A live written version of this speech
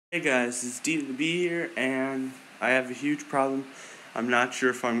Hey guys, it's D to B here, and I have a huge problem. I'm not sure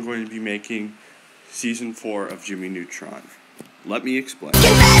if I'm going to be making Season 4 of Jimmy Neutron. Let me explain.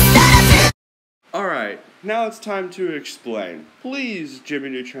 Alright, now it's time to explain. Please, Jimmy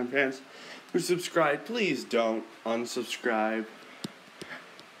Neutron fans who subscribe, please don't unsubscribe.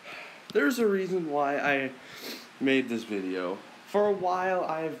 There's a reason why I made this video. For a while,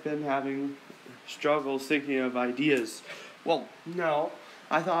 I have been having struggles thinking of ideas. Well, no.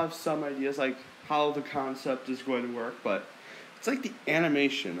 I thought of some ideas, like how the concept is going to work, but it's like the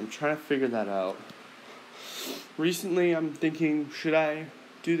animation. I'm trying to figure that out. Recently, I'm thinking, should I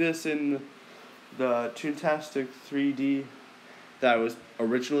do this in the Toontastic 3D that I was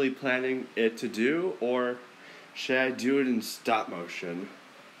originally planning it to do, or should I do it in stop motion?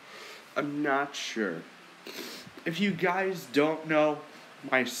 I'm not sure. If you guys don't know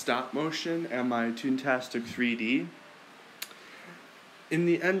my stop motion and my Toontastic 3D, in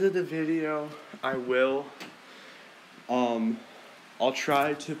the end of the video, I'll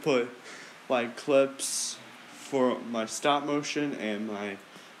try to put like clips for my stop motion and my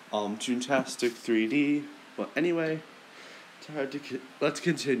Toontastic 3D. But anyway, let's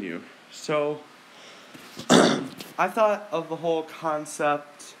continue. So, I thought of the whole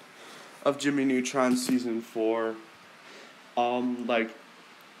concept of Jimmy Neutron Season 4. Like,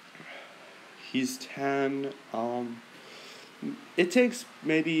 he's 10, it takes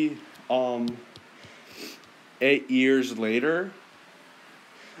maybe 8 years later,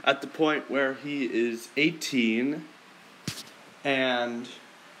 at the point where he is 18 and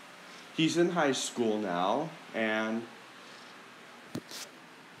he's in high school now, and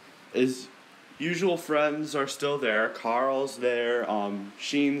his usual friends are still there. Carl's there,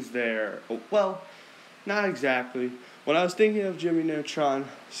 Sheen's there. Well, not exactly. When I was thinking of Jimmy Neutron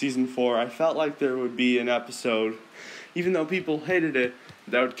Season 4, I felt like there would be an episode, even though people hated it,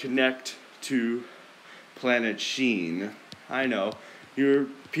 that would connect to Planet Sheen. I know, your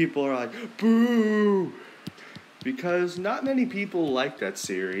people are like, boo! Because not many people like that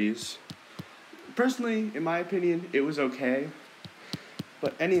series. Personally, in my opinion, it was okay.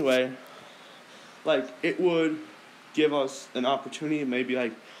 But anyway, like, it would give us an opportunity to maybe,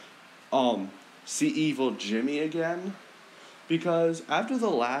 like, see Evil Jimmy again. Because after the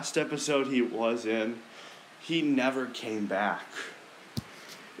last episode he was in, he never came back.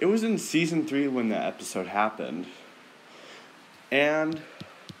 It was in Season 3 when that episode happened. And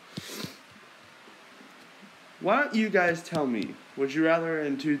why don't you guys tell me, would you rather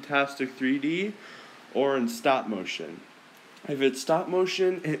in Toontastic 3D or in stop motion? If it's stop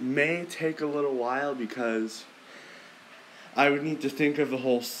motion, it may take a little while because I would need to think of the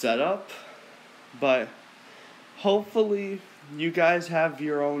whole setup. But hopefully you guys have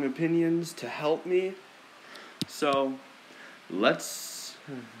your own opinions to help me. So, this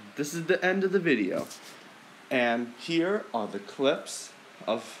is the end of the video. And here are the clips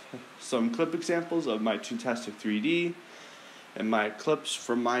of some clip examples of my Toontastic 3D and my clips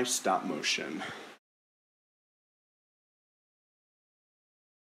from my stop motion.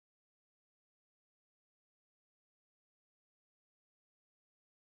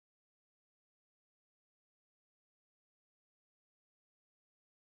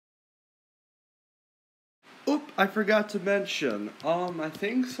 Oop, I forgot to mention, I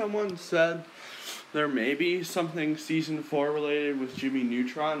think someone said there may be something Season 4 related with Jimmy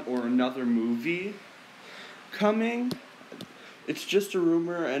Neutron or another movie coming. It's just a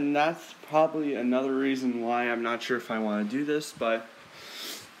rumor, and that's probably another reason why I'm not sure if I want to do this, but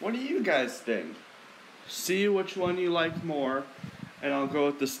what do you guys think? See which one you like more, and I'll go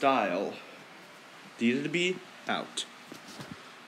with the style. D to the B, out.